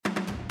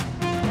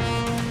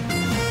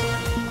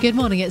Good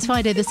morning, it's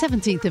Friday the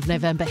 17th of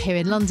November here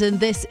in London.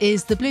 This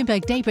is the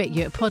Bloomberg Daybreak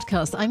Europe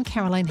podcast. I'm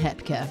Caroline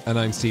Hepker. And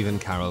I'm Stephen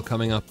Carroll.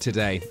 Coming up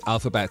today,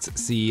 Alphabet's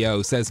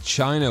CEO says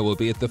China will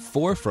be at the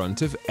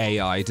forefront of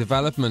AI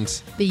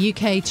development. The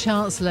UK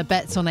Chancellor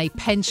bets on a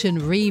pension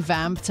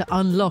revamp to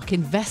unlock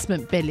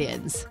investment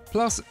billions.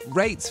 Plus,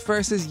 rates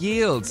versus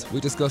yields. We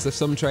discuss if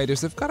some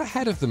traders have got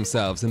ahead of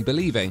themselves in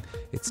believing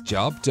it's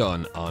job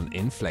done on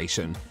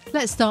inflation.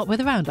 Let's start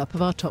with a roundup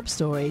of our top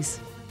stories.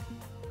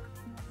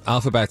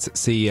 Alphabet's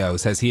CEO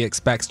says he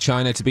expects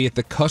China to be at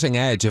the cutting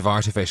edge of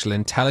artificial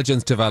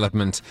intelligence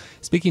development.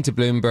 Speaking to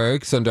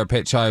Bloomberg, Sundar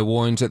Pichai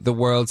warned that the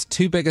world's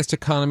two biggest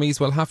economies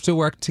will have to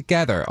work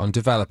together on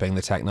developing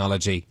the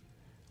technology.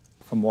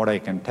 From what I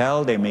can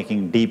tell, they're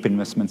making deep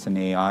investments in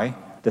AI.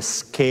 The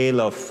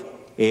scale of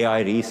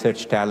AI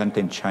research talent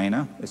in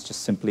China is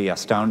just simply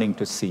astounding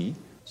to see.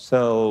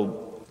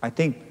 So I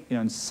think,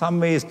 in some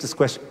ways, this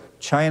question,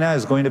 China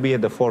is going to be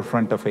at the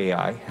forefront of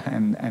AI,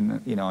 and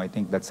I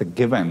think that's a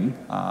given.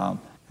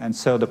 And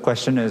so the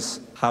question is,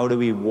 how do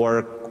we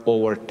work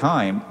over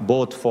time,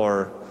 both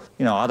for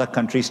other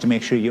countries to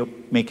make sure you're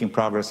making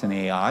progress in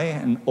AI,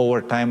 and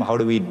over time, how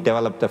do we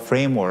develop the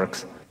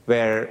frameworks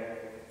where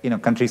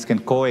countries can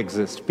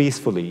coexist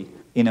peacefully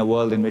in a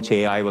world in which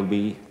AI will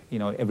be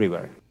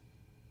everywhere.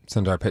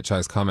 Sundar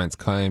Pichai's comments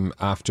came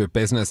after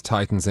business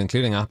titans,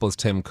 including Apple's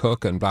Tim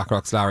Cook and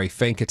BlackRock's Larry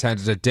Fink,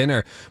 attended a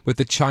dinner with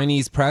the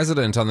Chinese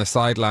president on the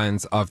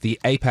sidelines of the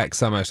APEC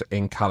summit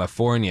in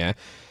California.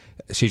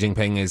 Xi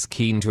Jinping is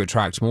keen to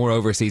attract more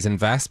overseas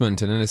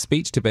investment and in a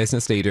speech to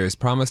business leaders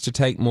promised to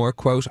take more,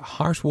 quote,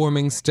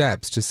 heartwarming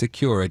steps to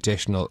secure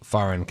additional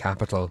foreign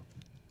capital.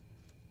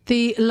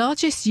 The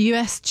largest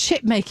US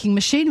chip-making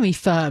machinery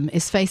firm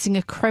is facing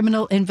a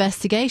criminal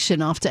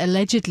investigation after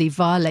allegedly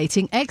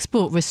violating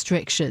export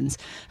restrictions.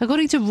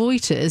 According to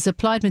Reuters,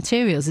 Applied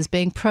Materials is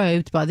being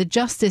probed by the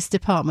Justice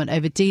Department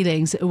over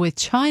dealings with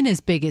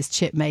China's biggest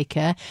chip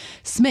maker,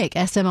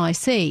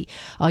 SMIC.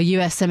 Our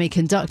US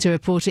semiconductor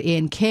reporter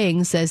Ian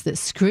King says that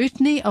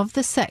scrutiny of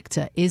the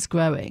sector is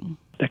growing.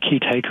 The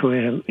key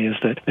takeaway is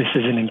that this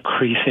is an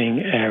increasing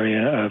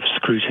area of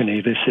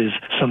scrutiny. This is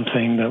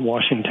something that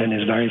Washington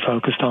is very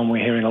focused on.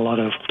 We're hearing a lot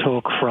of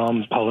talk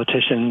from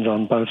politicians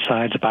on both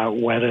sides about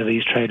whether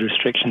these trade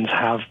restrictions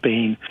have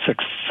been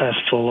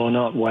successful or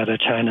not, whether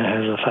China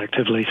has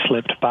effectively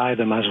slipped by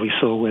them, as we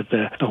saw with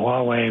the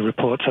Huawei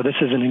report. So this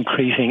is an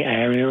increasing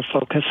area of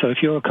focus. So if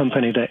you're a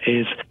company that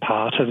is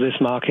part of this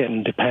market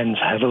and depends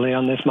heavily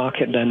on this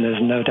market, then there's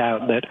no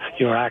doubt that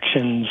your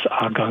actions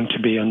are going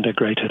to be under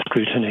greater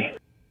scrutiny.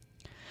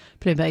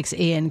 Bloomberg's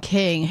Ian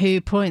King,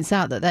 who points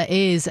out that there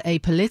is a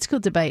political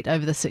debate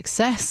over the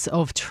success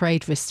of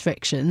trade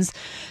restrictions.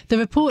 The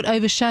report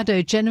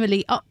overshadowed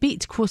generally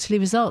upbeat quarterly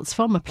results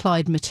from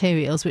Applied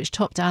Materials, which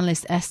topped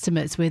analyst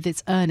estimates with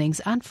its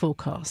earnings and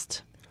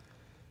forecast.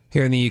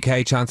 Here in the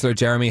UK, Chancellor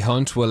Jeremy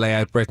Hunt will lay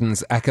out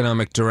Britain's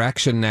economic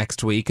direction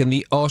next week in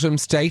the autumn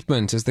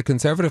statement as the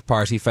Conservative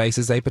Party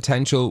faces a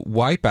potential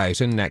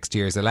wipeout in next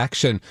year's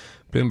election.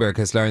 Bloomberg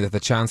has learned that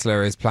the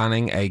Chancellor is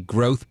planning a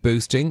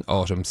growth-boosting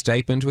autumn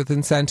statement with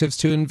incentives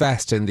to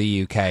invest in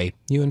the UK.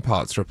 Ewan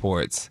Potts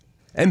reports.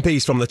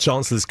 MPs from the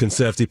Chancellor's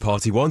Conservative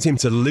Party want him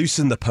to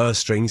loosen the purse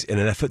strings in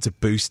an effort to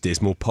boost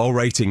dismal poll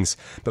ratings.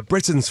 But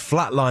Britain's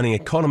flatlining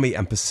economy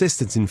and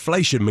persistent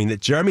inflation mean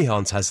that Jeremy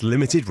Hunt has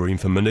limited room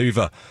for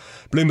manoeuvre.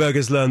 Bloomberg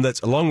has learned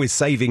that, along with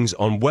savings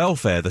on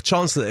welfare, the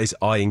Chancellor is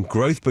eyeing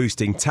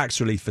growth-boosting tax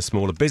relief for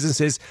smaller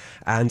businesses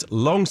and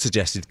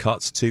long-suggested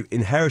cuts to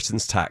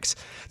inheritance tax.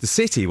 The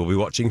City will be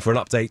watching for an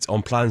update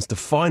on plans to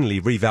finally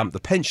revamp the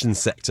pensions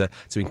sector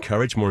to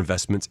encourage more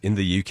investment in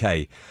the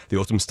UK. The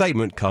autumn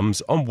statement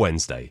comes on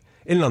Wednesday.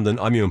 In London,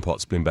 I'm Ewan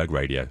Potts, Bloomberg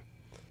Radio.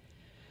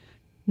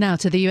 Now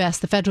to the US,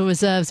 the Federal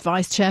Reserve's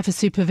Vice Chair for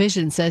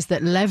Supervision says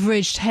that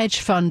leveraged hedge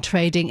fund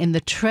trading in the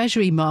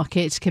Treasury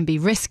market can be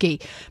risky.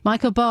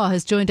 Michael Barr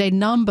has joined a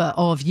number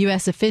of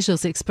US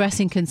officials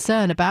expressing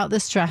concern about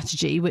the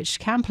strategy, which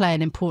can play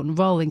an important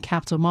role in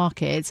capital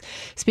markets.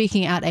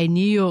 Speaking at a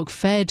New York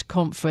Fed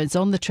conference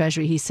on the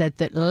Treasury, he said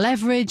that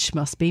leverage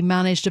must be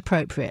managed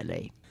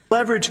appropriately.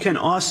 Leverage can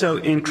also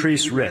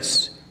increase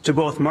risks to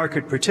both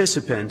market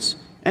participants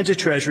and to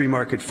Treasury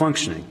market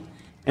functioning,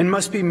 and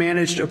must be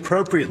managed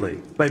appropriately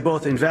by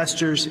both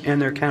investors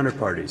and their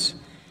counterparties,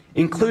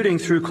 including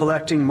through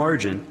collecting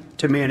margin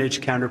to manage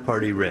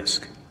counterparty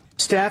risk.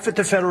 Staff at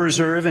the Federal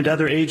Reserve and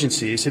other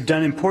agencies have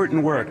done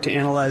important work to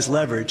analyze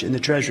leverage in the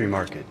Treasury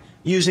market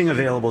using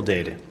available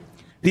data.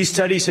 These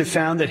studies have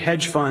found that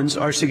hedge funds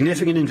are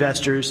significant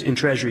investors in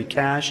Treasury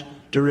cash,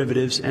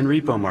 derivatives, and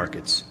repo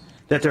markets,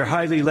 that their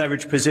highly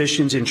leveraged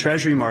positions in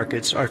Treasury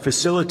markets are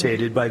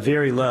facilitated by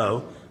very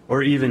low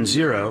or even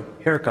zero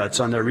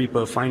haircuts on their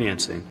repo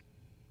financing.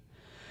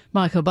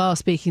 Michael Barr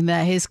speaking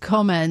there. His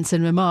comments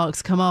and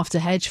remarks come after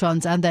hedge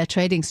funds and their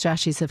trading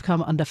strategies have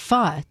come under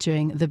fire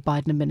during the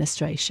Biden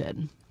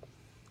administration.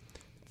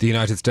 The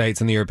United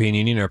States and the European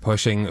Union are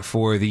pushing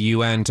for the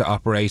UN to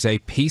operate a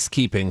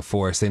peacekeeping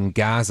force in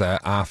Gaza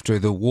after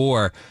the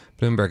war.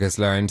 Bloomberg has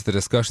learned the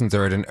discussions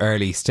are at an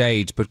early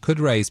stage but could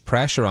raise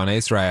pressure on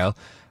Israel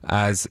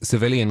as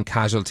civilian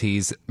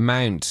casualties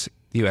mount.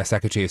 US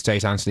Secretary of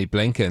State Antony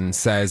Blinken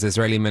says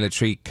Israeli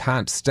military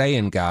can't stay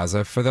in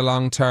Gaza for the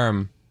long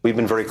term. We've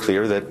been very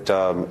clear that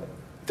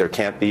there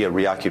can't be a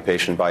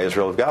reoccupation by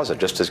Israel of Gaza,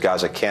 just as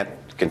Gaza can't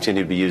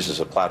continue to be used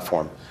as a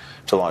platform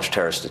to launch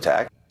terrorist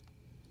attacks.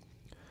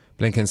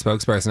 Blinken's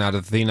spokesperson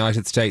added that the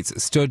United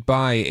States stood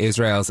by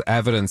Israel's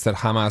evidence that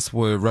Hamas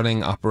were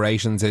running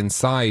operations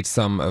inside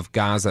some of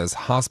Gaza's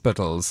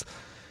hospitals.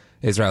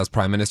 Israel's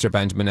Prime Minister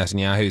Benjamin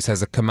Netanyahu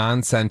says a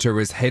command centre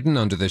was hidden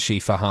under the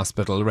Shifa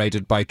hospital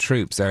raided by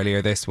troops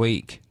earlier this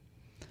week.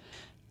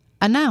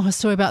 And now a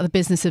story about the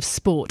business of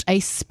sport. A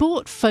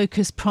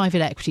sport-focused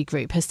private equity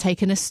group has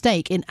taken a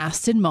stake in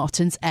Aston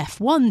Martin's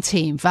F1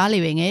 team,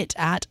 valuing it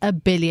at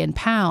 £1 billion.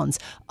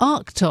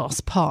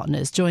 Arctos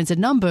Partners joins a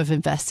number of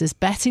investors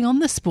betting on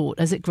the sport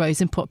as it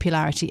grows in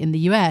popularity in the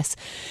US.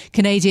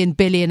 Canadian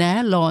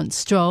billionaire Lawrence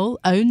Stroll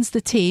owns the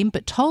team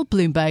but told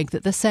Bloomberg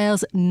that the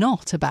sale's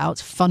not about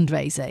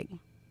fundraising.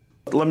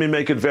 Let me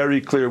make it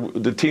very clear.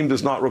 The team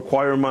does not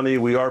require money.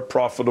 We are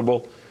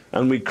profitable.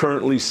 And we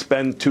currently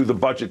spend to the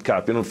budget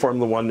cap. In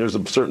Formula One, there's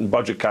a certain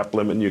budget cap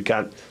limit and you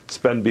can't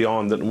spend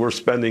beyond it. And we're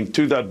spending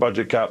to that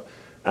budget cap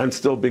and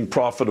still being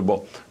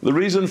profitable. The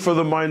reason for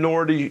the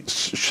minority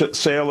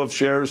sale of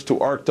shares to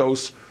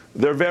Arctos,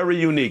 they're very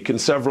unique in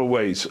several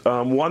ways.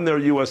 One, they're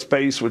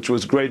US-based, which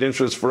was great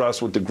interest for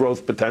us with the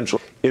growth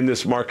potential in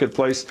this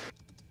marketplace.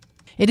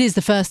 It is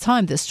the first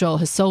time that Stroll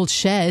has sold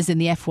shares in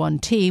the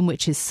F1 team,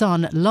 which his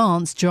son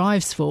Lance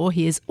drives for.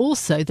 He is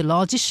also the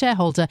largest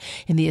shareholder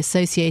in the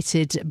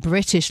associated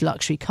British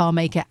luxury car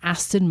maker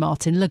Aston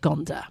Martin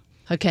Lagonda.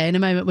 OK, in a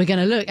moment we're going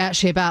to look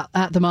actually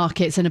at the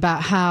markets and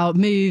about how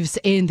moves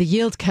in the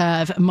yield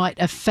curve might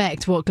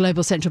affect what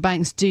global central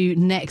banks do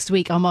next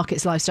week. Our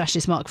Markets Live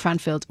strategist Mark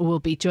Franfield will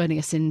be joining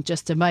us in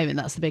just a moment.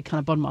 That's the big kind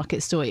of bond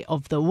market story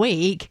of the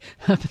week.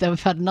 But then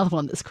we've had another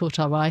one that's caught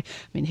our eye. I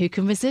mean, who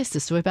can resist a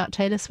story about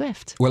Taylor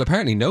Swift? Well,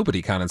 apparently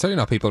nobody can, and certainly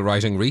not people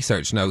writing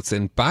research notes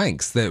in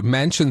banks. The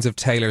mentions of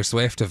Taylor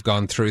Swift have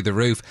gone through the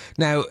roof.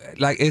 Now,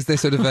 like, is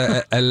this sort of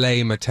a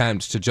lame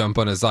attempt to jump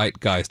on a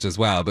zeitgeist as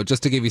well? But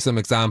just to give you some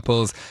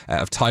examples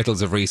of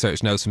titles of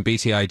research notes from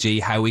BTIG,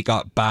 How We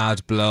Got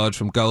Bad Blood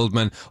from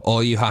Goldman,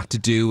 All You Had to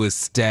Do Was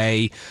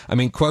Stay. I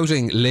mean,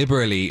 quoting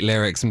liberally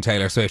lyrics from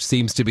Taylor Swift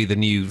seems to be the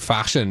new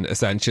fashion,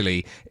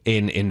 essentially,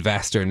 in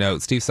investor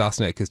notes. Steve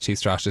Sosnick, his chief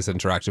strategist at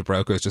Interactive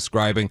Brokers,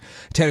 describing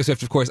Taylor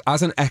Swift, of course,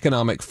 as an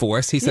economic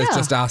force. He says,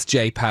 just ask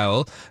Jay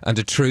Powell, and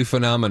a true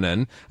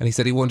phenomenon. And he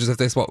said he wonders if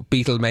this what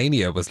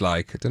Beatlemania was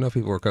like. I don't know if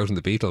people were quoting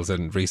the Beatles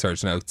in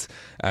research notes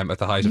at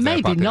the height of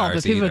their popularity. Maybe not,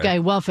 but people are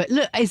going well for it.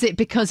 Look, is it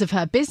because of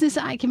her business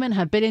acumen,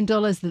 her $1 billion,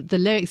 the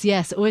lyrics,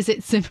 yes, or is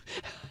it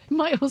it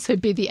might also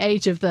be the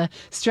age of the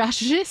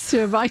strategists who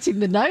are writing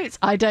the notes?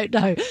 I don't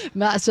know.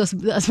 That's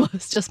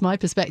just my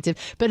perspective.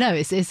 But no,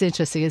 it's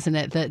interesting, isn't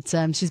it,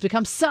 that she's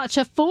become such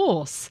a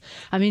force.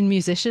 I mean,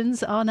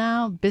 musicians are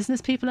now business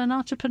people and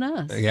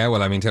entrepreneurs. Yeah,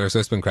 well, I mean, Taylor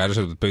Swift's been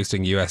credited with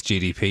boosting US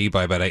GDP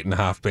by about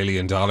 $8.5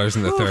 billion in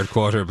the third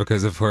quarter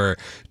because of her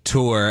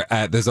tour.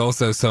 There's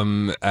also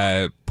some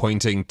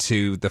pointing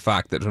to the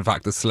fact that, in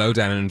fact, the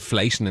slowdown in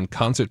inflation in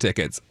concert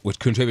tickets, which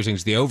contributing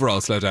to the overall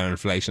slowdown in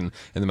inflation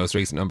in the most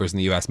recent numbers in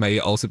the US, may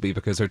also be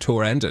because her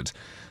tour ended.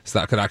 So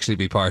that could actually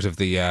be part of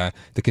the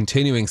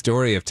continuing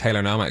story of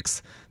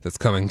Taylornomics that's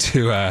coming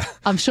to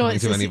I'm sure you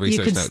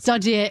can notes.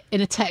 Study it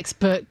in a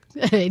textbook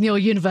in your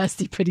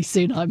university pretty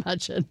soon, I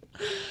imagine.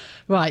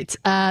 Right,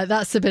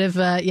 that's a bit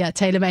of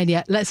Taylor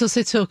mania. Let's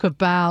also talk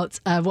about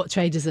what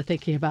traders are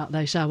thinking about,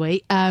 though, shall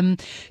we?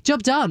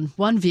 Job done.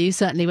 One view,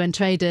 certainly, when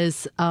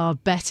traders are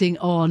betting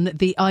on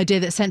the idea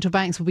that central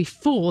banks will be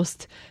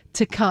forced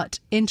to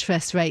cut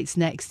interest rates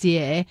next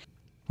year.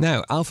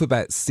 Now,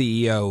 Alphabet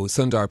CEO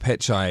Sundar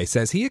Pichai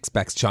says he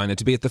expects China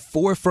to be at the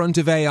forefront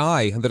of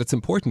AI and that it's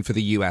important for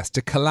the US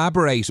to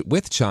collaborate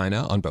with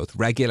China on both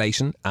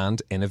regulation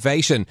and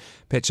innovation.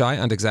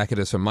 Pichai and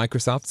executives from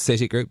Microsoft,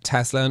 Citigroup,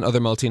 Tesla and other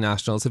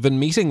multinationals have been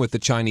meeting with the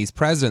Chinese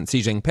President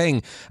Xi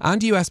Jinping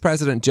and US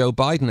President Joe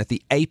Biden at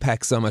the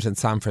APEC summit in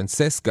San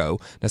Francisco.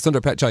 Now,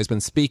 Sundar Pichai has been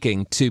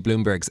speaking to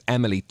Bloomberg's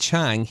Emily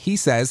Chang. He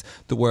says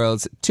the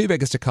world's two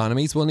biggest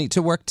economies will need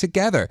to work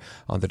together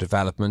on the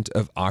development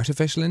of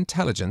artificial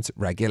intelligence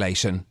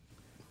regulation.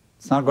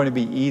 It's not going to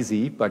be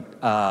easy,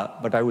 but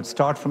I would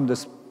start from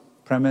this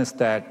premise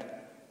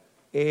that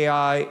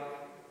AI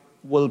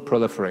will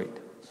proliferate.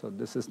 So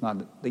this is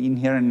not the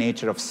inherent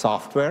nature of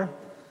software.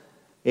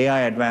 AI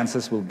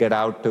advances will get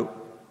out to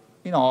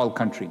all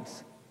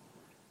countries.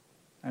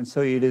 And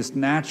so it is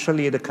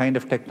naturally the kind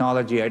of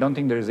technology, I don't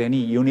think there is any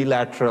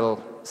unilateral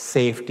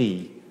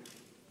safety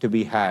to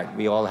be had.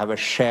 We all have a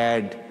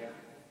shared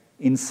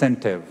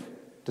incentive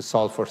to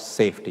solve for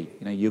safety.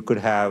 You could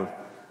have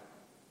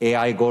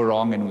AI go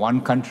wrong in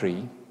one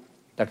country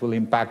that will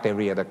impact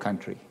every other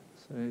country.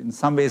 So in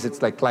some ways,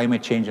 it's like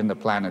climate change in the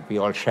planet. We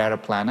all share a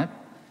planet.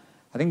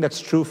 I think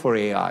that's true for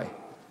AI.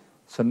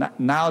 So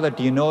now that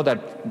you know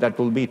that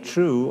will be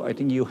true, I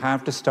think you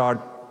have to start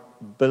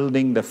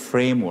building the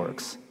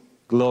frameworks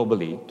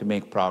globally to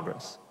make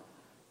progress.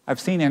 I've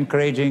seen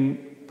encouraging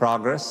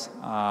progress.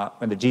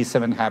 When the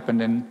G7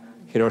 happened in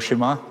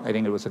Hiroshima, I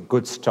think it was a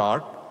good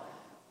start.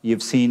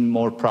 You've seen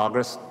more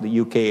progress. The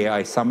UK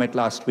AI Summit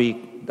last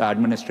week, the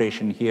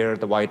administration here,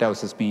 the White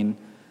House has been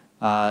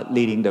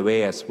leading the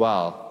way as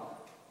well.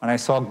 And I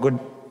saw good,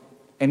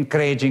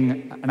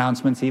 encouraging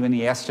announcements even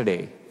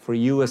yesterday for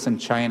US and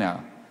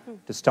China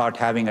to start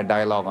having a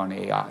dialogue on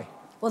AI.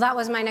 Well, that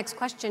was my next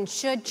question.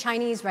 Should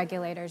Chinese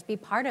regulators be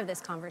part of this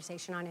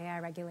conversation on AI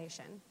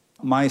regulation?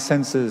 My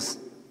sense is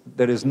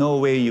there is no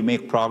way you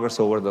make progress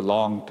over the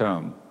long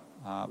term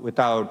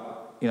without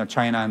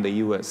China and the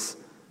US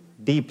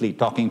deeply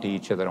talking to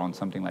each other on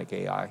something like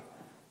AI.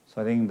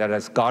 So I think that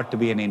has got to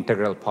be an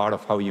integral part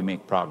of how you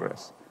make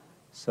progress.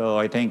 So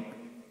I think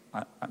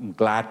I'm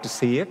glad to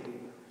see it.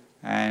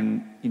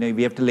 And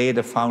we have to lay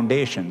the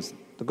foundations.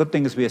 The good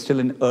thing is we are still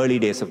in early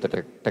days of the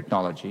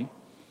technology.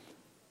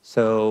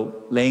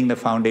 So laying the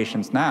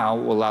foundations now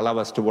will allow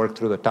us to work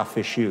through the tough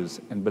issues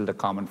and build a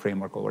common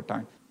framework over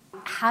time.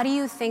 How do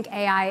you think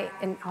AI,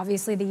 and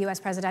obviously the US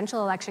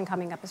presidential election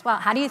coming up as well,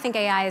 how do you think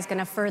AI is going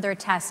to further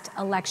test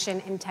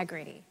election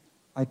integrity?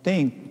 I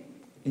think,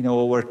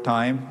 over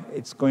time,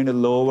 it's going to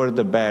lower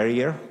the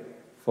barrier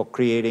for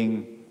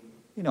creating,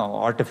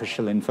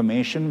 artificial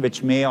information,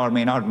 which may or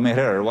may not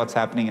mirror what's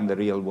happening in the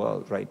real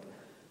world, right?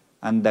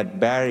 And that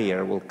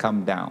barrier will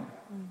come down.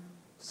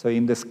 So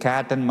in this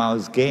cat and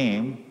mouse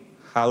game,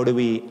 how do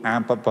we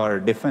amp up our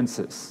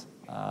defenses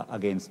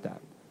against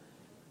that?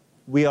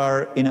 We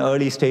are in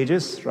early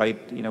stages,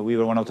 right? We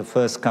were one of the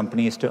first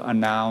companies to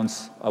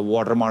announce a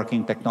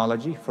watermarking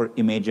technology for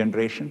image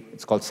generation.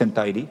 It's called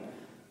SynthID,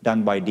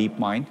 done by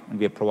DeepMind, and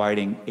we are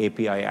providing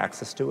API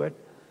access to it.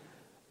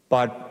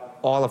 But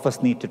all of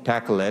us need to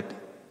tackle it.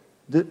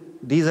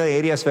 These are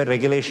areas where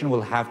regulation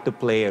will have to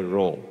play a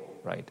role,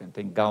 right? I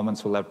think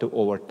governments will have to,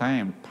 over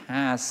time,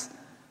 pass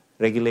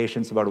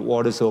regulations about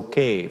what is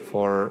okay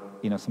for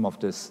some of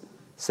this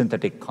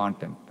synthetic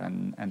content,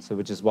 and so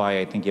which is why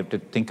I think you have to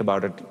think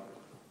about it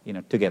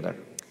together.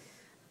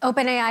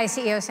 OpenAI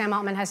CEO Sam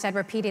Altman has said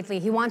repeatedly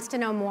he wants to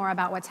know more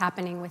about what's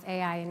happening with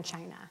AI in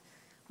China.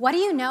 What do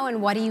you know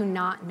and what do you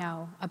not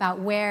know about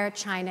where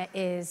China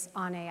is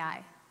on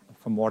AI?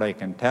 From what I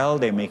can tell,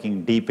 they're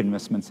making deep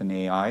investments in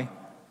AI.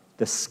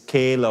 The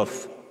scale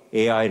of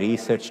AI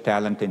research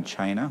talent in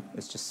China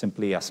is just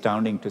simply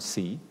astounding to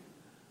see.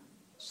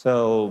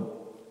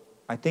 So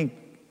I think,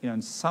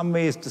 in some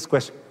ways, this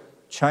question,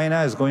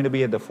 China is going to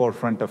be at the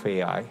forefront of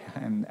AI,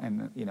 and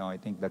I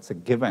think that's a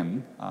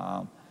given.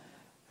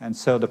 And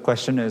so the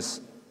question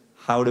is,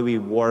 how do we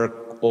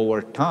work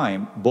over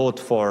time, both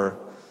for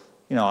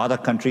other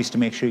countries to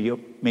make sure you're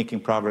making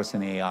progress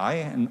in AI,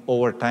 and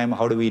over time,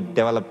 how do we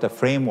develop the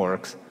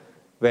frameworks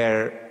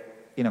where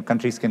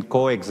countries can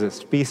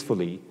coexist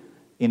peacefully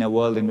in a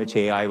world in which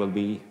AI will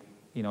be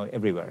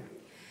everywhere.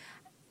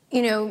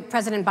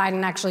 President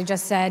Biden actually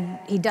just said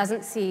he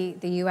doesn't see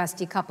the U.S.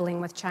 decoupling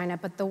with China,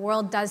 but the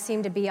world does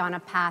seem to be on a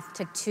path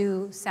to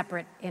two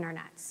separate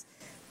internets.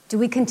 Do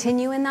we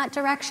continue in that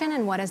direction,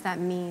 and what does that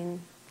mean?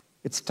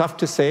 It's tough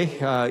to say.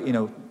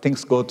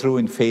 Things go through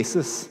in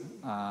phases.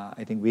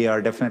 I think we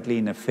are definitely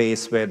in a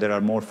phase where there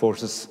are more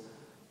forces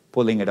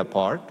pulling it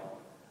apart.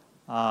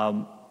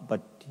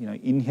 But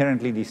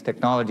inherently, these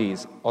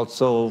technologies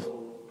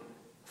also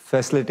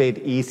facilitate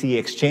easy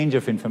exchange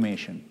of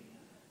information.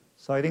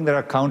 So I think there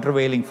are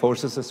countervailing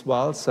forces as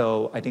well.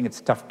 So I think it's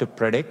tough to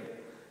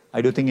predict.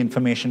 I do think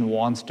information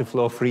wants to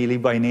flow freely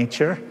by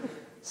nature.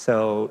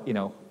 So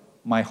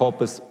my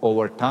hope is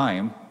over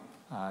time,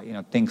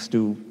 things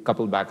do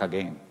couple back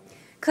again.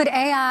 Could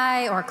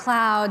AI or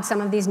cloud,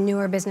 some of these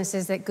newer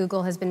businesses that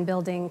Google has been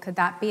building, could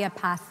that be a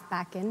path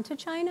back into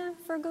China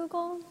for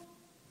Google?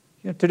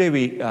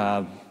 Today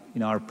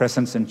our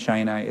presence in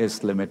China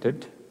is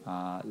limited,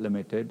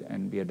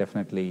 and we are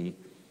definitely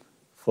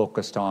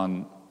focused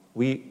on.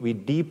 We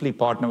deeply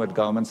partner with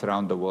governments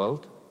around the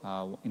world.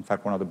 In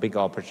fact, one of the big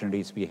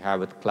opportunities we have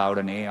with cloud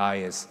and AI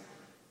is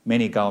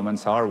many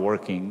governments are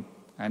working,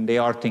 and they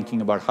are thinking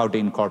about how to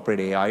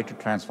incorporate AI to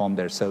transform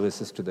their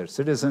services to their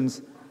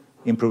citizens,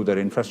 improve their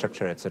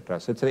infrastructure, et cetera.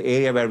 So it's an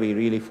area where we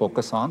really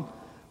focus on,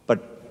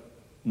 but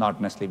not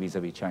necessarily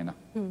vis-a-vis China.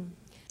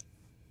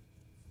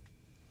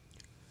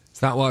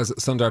 So that was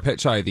Sundar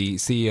Pichai, the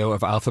CEO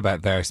of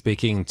Alphabet there,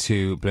 speaking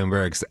to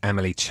Bloomberg's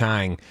Emily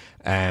Chang,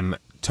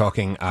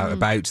 talking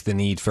about the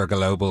need for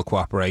global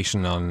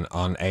cooperation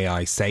on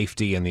AI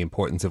safety and the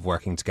importance of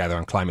working together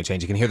on climate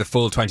change. You can hear the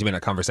full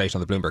 20-minute conversation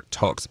on the Bloomberg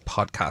Talks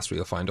podcast, where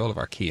you'll find all of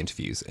our key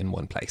interviews in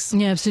one place.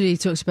 Yeah, absolutely. He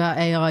talks about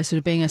AI sort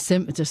of being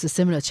just a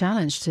similar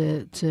challenge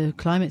to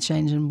climate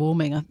change and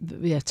warming.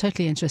 Yeah,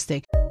 totally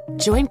interesting.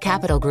 Join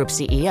Capital Group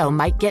CEO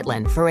Mike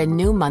Gitlin for a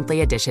new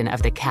monthly edition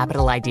of the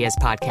Capital Ideas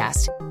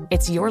podcast.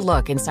 It's your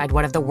look inside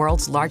one of the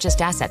world's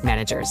largest asset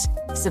managers.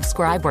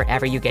 Subscribe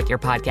wherever you get your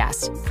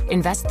podcasts.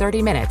 Invest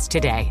 30 minutes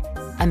today.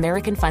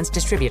 American Funds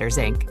Distributors,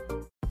 Inc.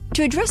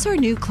 To address our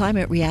new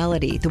climate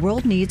reality, the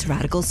world needs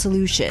radical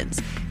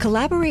solutions.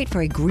 Collaborate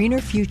for a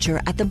greener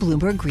future at the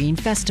Bloomberg Green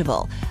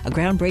Festival, a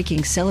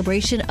groundbreaking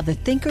celebration of the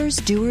thinkers,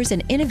 doers,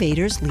 and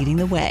innovators leading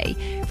the way.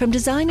 From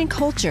design and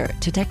culture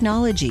to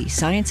technology,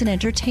 science, and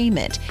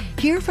entertainment,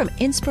 hear from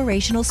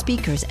inspirational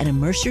speakers and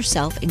immerse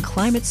yourself in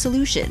climate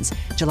solutions.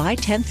 July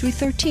 10th through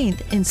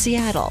 13th in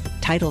Seattle.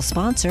 Title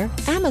sponsor,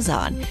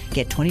 Amazon.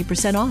 Get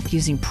 20% off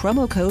using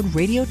promo code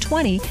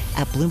Radio20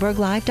 at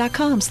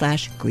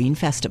BloombergLive.com/Green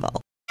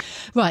Festival.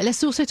 Right,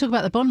 let's also talk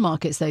about the bond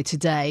markets, though,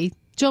 today.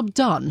 Job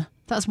done.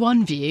 That's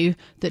one view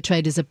that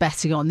traders are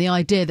betting on, the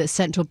idea that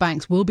central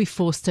banks will be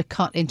forced to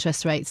cut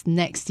interest rates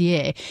next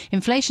year.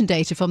 Inflation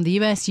data from the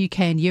US,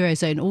 UK and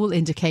Eurozone all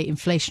indicate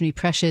inflationary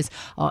pressures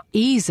are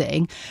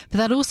easing, but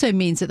that also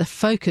means that the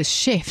focus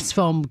shifts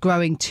from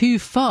growing too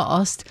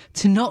fast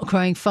to not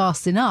growing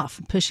fast enough,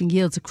 pushing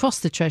yields across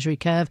the Treasury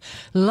curve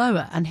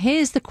lower. And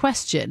here's the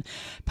question.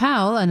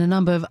 Powell and a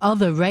number of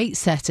other rate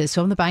setters,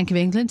 from the Bank of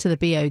England to the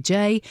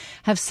BOJ,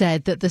 have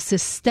said that the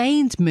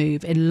sustained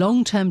move in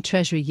long-term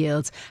Treasury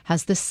yields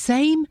has the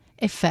same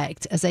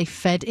effect as a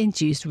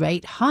Fed-induced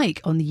rate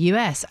hike on the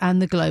US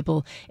and the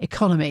global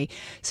economy.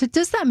 So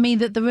does that mean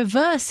that the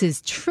reverse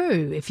is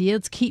true? If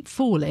yields keep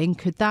falling,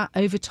 could that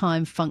over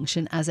time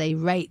function as a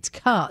rate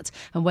cut?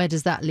 And where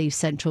does that leave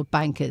central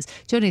bankers?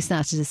 Joining us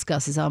now to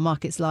discuss is our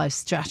Markets Live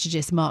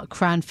strategist, Mark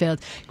Cranfield.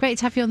 Great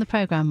to have you on the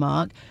programme,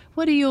 Mark.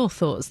 What are your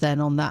thoughts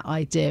then on that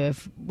idea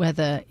of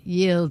whether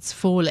yields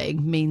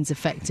falling means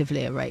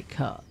effectively a rate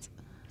cut?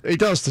 It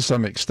does to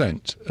some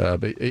extent,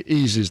 but it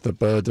eases the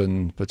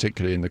burden,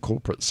 particularly in the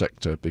corporate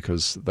sector,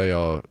 because they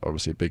are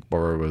obviously big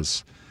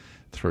borrowers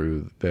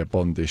through their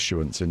bond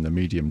issuance in the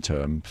medium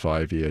term,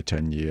 5-year,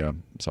 10-year,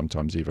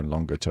 sometimes even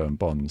longer term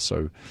bonds.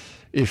 So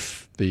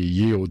if the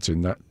yields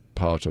in that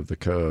part of the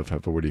curve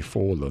have already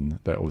fallen,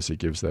 that obviously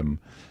gives them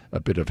a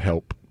bit of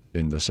help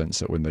in the sense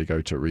that when they go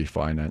to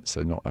refinance,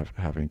 they're not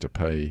having to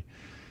pay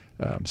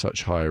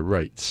such higher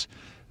rates.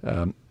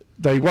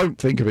 They won't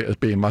think of it as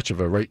being much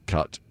of a rate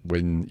cut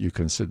when you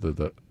consider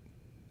that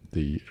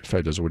the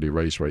Fed has already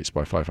raised rates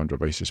by 500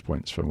 basis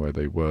points from where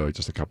they were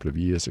just a couple of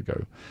years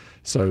ago.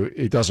 So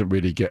it doesn't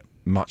really get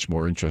much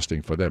more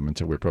interesting for them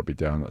until we're probably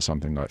down at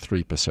something like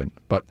 3%.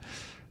 But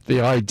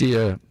the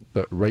idea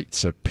that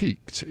rates are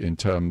peaked in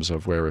terms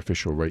of where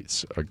official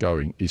rates are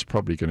going is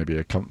probably going to be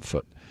a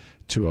comfort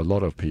to a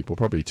lot of people,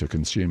 probably to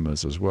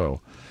consumers as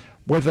well.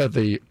 Whether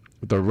the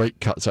rate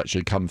cuts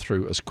actually come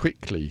through as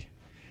quickly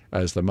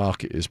as the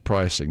market is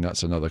pricing,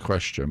 that's another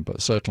question. But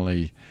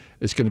certainly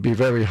it's going to be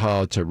very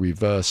hard to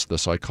reverse the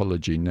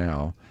psychology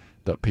now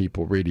that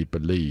people really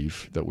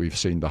believe that we've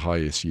seen the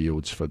highest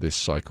yields for this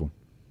cycle.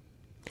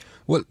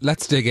 Well,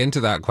 let's dig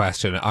into that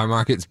question. Are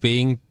markets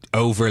being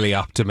overly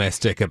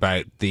optimistic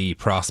about the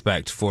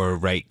prospect for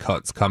rate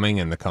cuts coming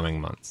in the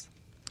coming months?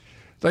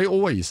 They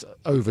always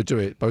overdo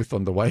it, both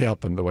on the way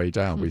up and the way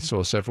down. We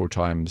saw several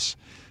times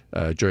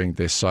during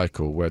this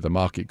cycle where the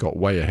market got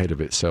way ahead of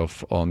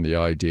itself on the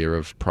idea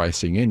of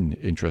pricing in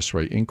interest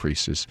rate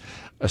increases,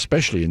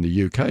 especially in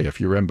the UK. If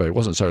you remember, it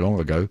wasn't so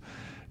long ago,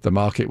 the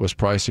market was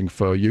pricing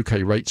for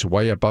UK rates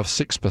way above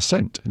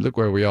 6%. Look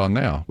where we are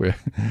now.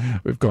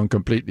 We've gone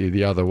completely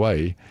the other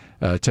way.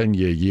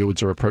 10-year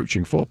yields are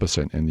approaching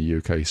 4% in the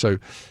UK. So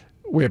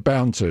we're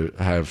bound to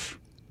have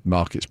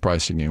markets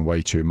pricing in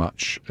way too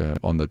much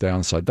on the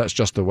downside. That's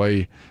just the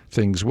way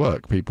things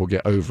work. People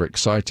get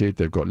overexcited,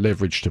 they've got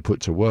leverage to put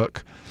to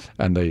work,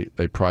 and they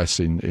price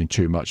in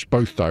too much,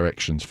 both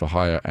directions, for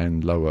higher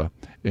and lower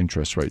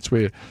interest rates.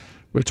 We're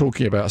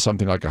talking about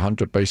something like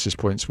 100 basis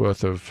points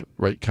worth of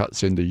rate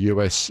cuts in the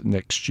US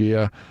next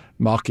year.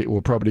 Market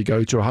will probably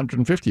go to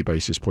 150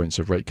 basis points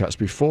of rate cuts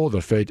before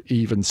the Fed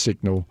even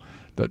signal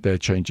that they're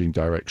changing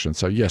direction.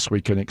 So yes,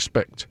 we can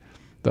expect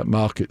that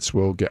markets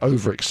will get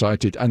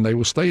overexcited, and they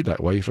will stay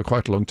that way for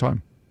quite a long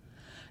time.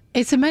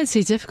 It's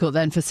immensely difficult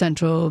then for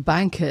central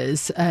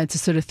bankers to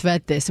sort of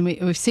thread this. And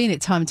we've seen it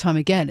time and time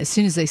again. As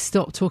soon as they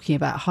stop talking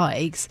about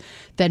hikes,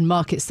 then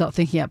markets start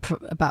thinking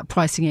about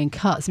pricing in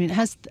cuts. I mean,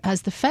 has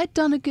the Fed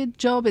done a good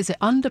job? Is it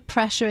under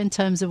pressure in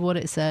terms of what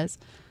it says?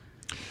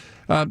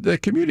 Their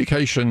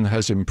communication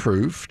has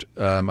improved.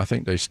 I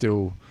think they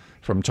still,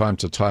 from time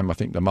to time, I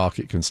think the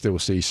market can still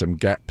see some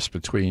gaps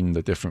between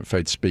the different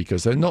Fed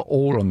speakers. They're not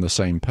all on the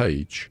same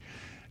page.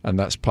 And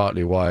that's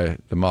partly why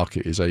the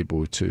market is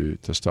able to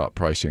start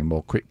pricing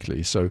more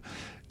quickly. So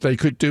they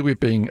could do with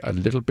being a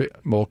little bit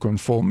more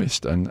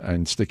conformist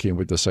and sticking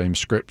with the same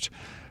script.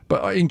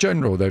 But in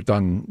general, they've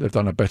done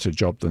a better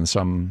job than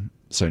some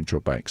central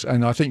banks.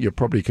 And I think you'll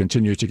probably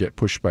continue to get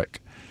pushback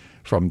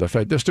from the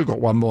Fed. They've still got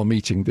one more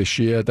meeting this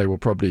year. They will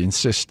probably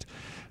insist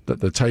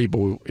that the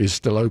table is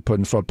still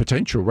open for a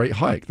potential rate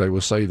hike. They will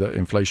say that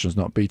inflation's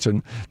not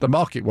beaten. The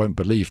market won't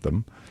believe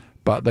them,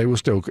 but they will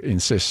still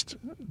insist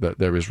that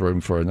there is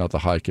room for another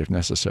hike if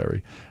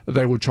necessary.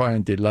 They will try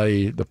and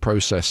delay the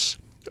process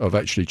of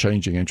actually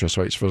changing interest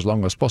rates for as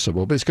long as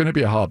possible. But it's going to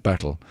be a hard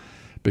battle,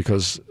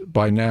 because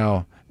by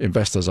now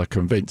investors are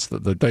convinced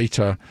that the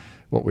data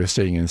what we're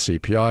seeing in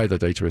CPI, the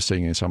data we're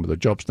seeing in some of the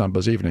jobs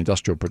numbers, even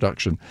industrial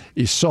production,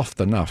 is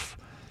soft enough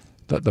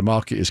that the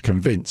market is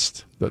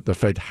convinced that the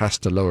Fed has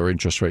to lower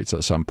interest rates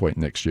at some point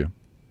next year.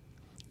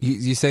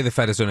 You say the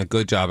Fed has done a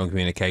good job on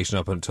communication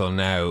up until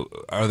now.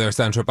 Are there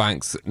central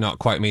banks not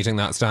quite meeting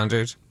that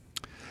standard?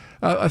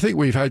 I think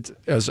we've had,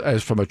 as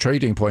from a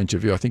trading point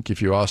of view, I think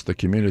if you ask the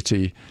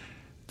community,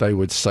 they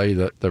would say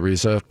that the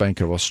Reserve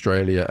Bank of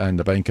Australia and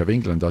the Bank of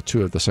England are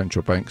two of the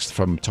central banks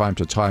from time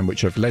to time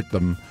which have led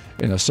them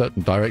in a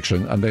certain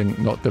direction and then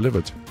not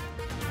delivered.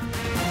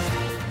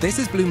 This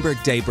is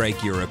Bloomberg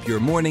Daybreak Europe, your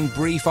morning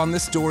brief on the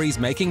stories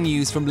making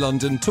news from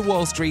London to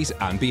Wall Street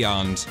and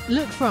beyond.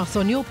 Look for us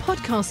on your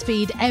podcast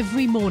feed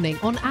every morning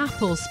on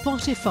Apple,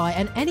 Spotify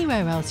and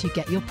anywhere else you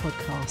get your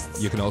podcasts.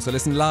 You can also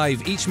listen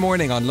live each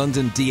morning on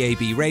London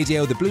DAB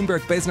Radio, the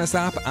Bloomberg Business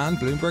app and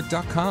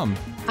Bloomberg.com.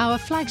 Our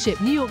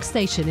flagship New York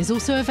station is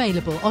also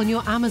available on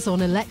your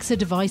Amazon Alexa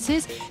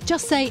devices.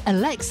 Just say,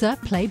 Alexa,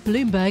 play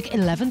Bloomberg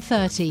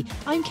 1130.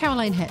 I'm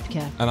Caroline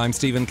Hepker. And I'm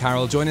Stephen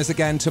Carroll. Join us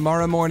again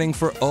tomorrow morning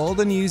for all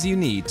the news you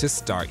need to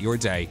start your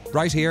day,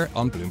 right here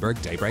on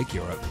Bloomberg Daybreak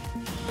Europe.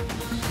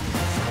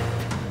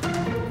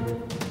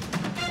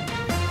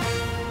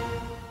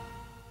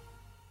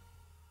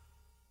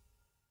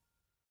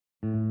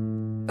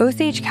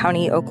 Osage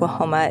County,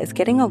 Oklahoma is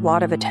getting a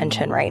lot of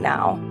attention right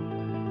now.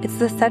 It's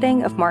the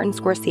setting of Martin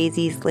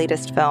Scorsese's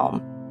latest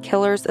film,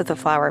 Killers of the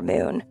Flower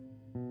Moon.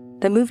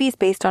 The movie's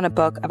based on a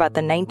book about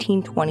the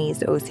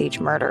 1920s Osage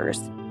murders,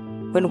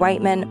 when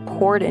white men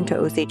poured into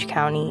Osage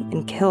County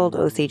and killed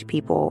Osage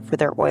people for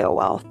their oil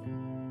wealth.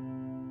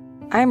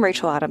 I'm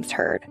Rachel Adams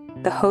Heard,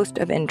 the host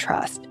of In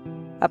Trust,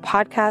 a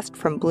podcast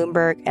from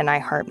Bloomberg and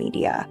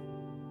iHeartMedia.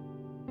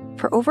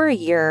 For over a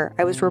year,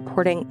 I was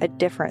reporting a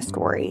different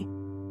story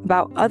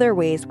about other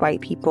ways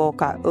white people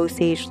got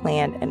Osage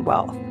land and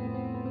wealth,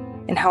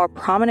 and how a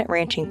prominent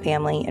ranching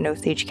family in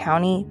Osage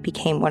County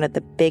became one of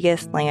the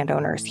biggest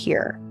landowners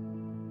here.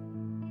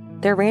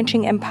 Their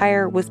ranching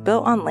empire was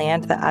built on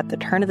land that at the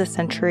turn of the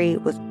century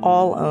was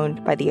all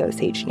owned by the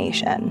Osage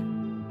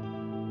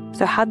Nation.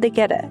 So how'd they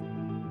get it?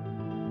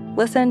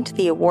 Listen to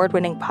the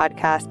award-winning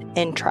podcast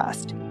In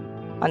Trust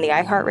on the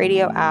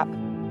iHeartRadio app,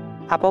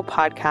 Apple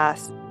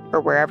Podcasts,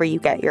 or wherever you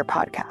get your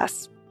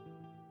podcasts.